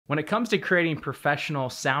When it comes to creating professional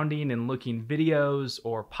sounding and looking videos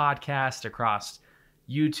or podcasts across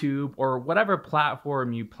YouTube or whatever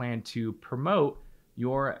platform you plan to promote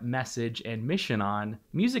your message and mission on,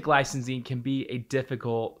 music licensing can be a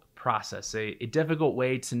difficult process, a difficult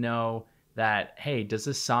way to know that, hey, does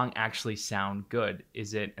this song actually sound good?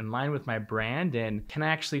 Is it in line with my brand? And can I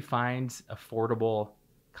actually find affordable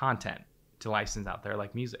content to license out there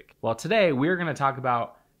like music? Well, today we're going to talk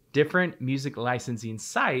about different music licensing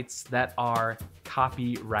sites that are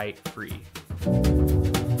copyright free.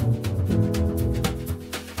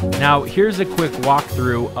 Now, here's a quick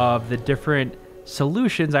walkthrough of the different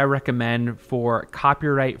solutions I recommend for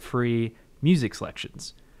copyright free music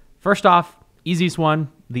selections. First off, easiest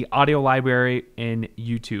one, the audio library in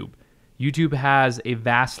YouTube. YouTube has a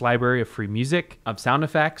vast library of free music, of sound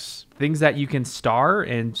effects, things that you can star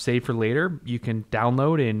and save for later. You can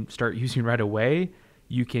download and start using right away.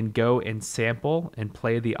 You can go and sample and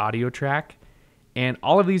play the audio track. And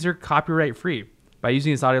all of these are copyright free. By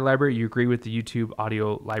using this audio library, you agree with the YouTube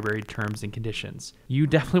audio library terms and conditions. You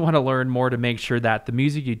definitely want to learn more to make sure that the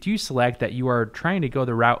music you do select that you are trying to go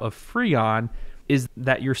the route of free on is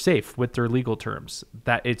that you're safe with their legal terms,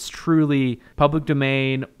 that it's truly public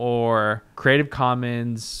domain or Creative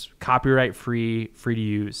Commons, copyright free, free to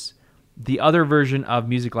use. The other version of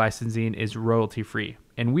music licensing is royalty free.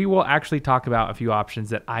 And we will actually talk about a few options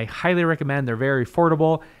that I highly recommend. They're very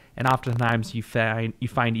affordable, and oftentimes you find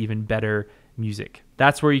even better music.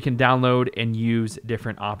 That's where you can download and use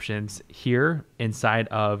different options here inside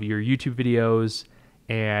of your YouTube videos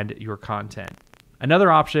and your content.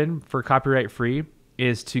 Another option for copyright free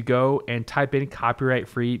is to go and type in copyright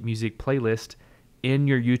free music playlist in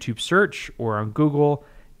your YouTube search or on Google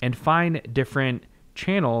and find different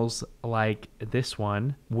channels like this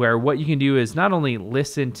one, where what you can do is not only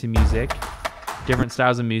listen to music, different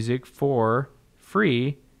styles of music for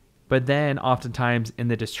free, but then oftentimes in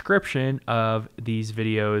the description of these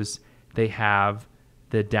videos, they have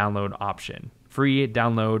the download option. Free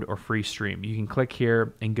download or free stream. You can click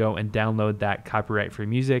here and go and download that copyright free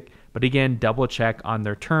music. But again, double check on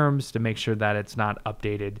their terms to make sure that it's not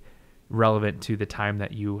updated relevant to the time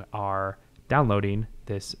that you are downloading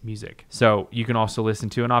this music. So you can also listen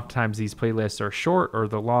to, and oftentimes these playlists are short or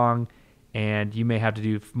they're long, and you may have to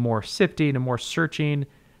do more sifting and more searching,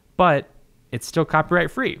 but it's still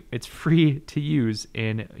copyright free. It's free to use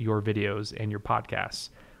in your videos and your podcasts.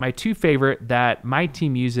 My two favorite that my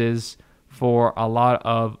team uses for a lot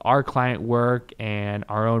of our client work and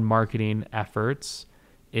our own marketing efforts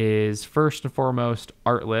is first and foremost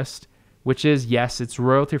Artlist, which is, yes, it's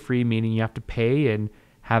royalty free, meaning you have to pay and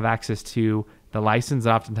have access to the license.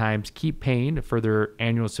 Oftentimes keep paying for their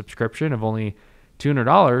annual subscription of only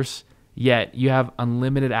 $200, yet you have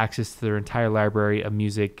unlimited access to their entire library of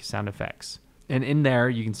music sound effects. And in there,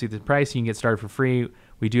 you can see the price. You can get started for free.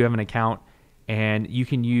 We do have an account, and you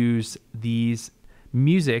can use these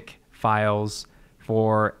music files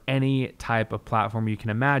for any type of platform you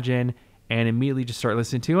can imagine and immediately just start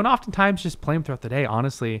listening to, and oftentimes just play them throughout the day.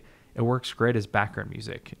 Honestly, it works great as background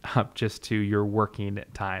music up just to your working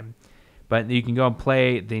time. But you can go and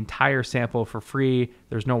play the entire sample for free.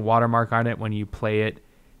 There's no watermark on it when you play it.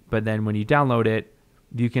 But then when you download it,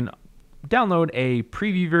 you can download a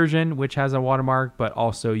preview version, which has a watermark, but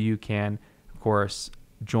also you can, of course,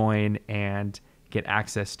 join and get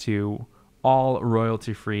access to all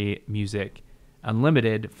royalty-free music,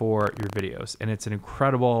 unlimited for your videos. And it's an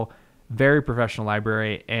incredible, very professional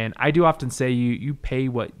library. And I do often say you pay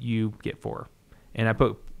what you get for. And I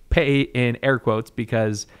put pay in air quotes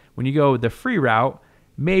because when you go the free route,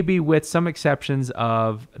 maybe with some exceptions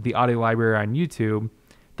of the audio library on YouTube,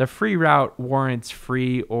 the free route warrants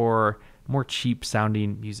free or more cheap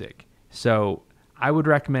sounding music. So I would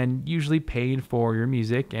recommend usually paying for your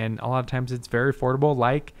music, and a lot of times it's very affordable,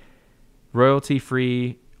 like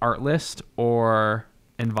royalty-free Artlist or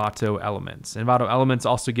Envato Elements. Envato Elements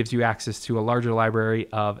also gives you access to a larger library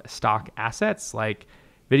of stock assets like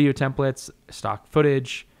video templates, stock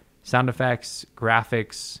footage, sound effects,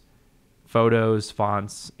 graphics, photos,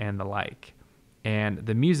 fonts, and the like. And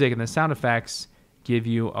the music and the sound effects give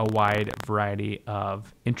you a wide variety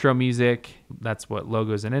of intro music. That's what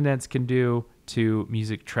logos and indents can do, to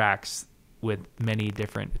music tracks with many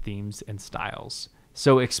different themes and styles.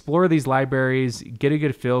 So explore these libraries, get a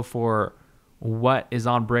good feel for what is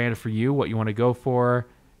on brand for you, what you want to go for.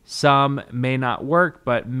 Some may not work,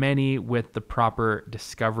 but many with the proper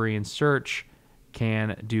discovery and search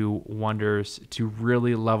can do wonders to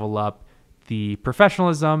really level up the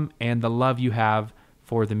professionalism and the love you have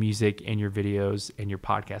for the music in your videos and your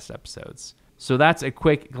podcast episodes. So that's a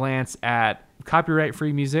quick glance at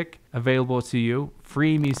copyright-free music available to you,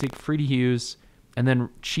 free music, free to use, and then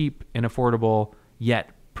cheap and affordable,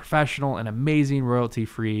 yet professional and amazing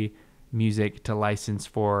royalty-free music to license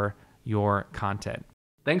for your content.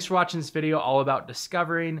 Thanks for watching this video all about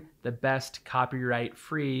discovering the best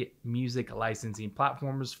copyright-free music licensing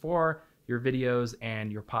platforms for your videos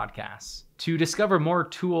and your podcasts. To discover more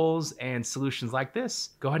tools and solutions like this,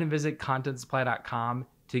 go ahead and visit contentsupply.com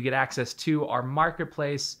to get access to our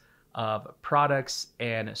marketplace of products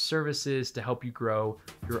and services to help you grow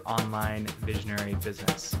your online visionary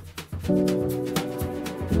business.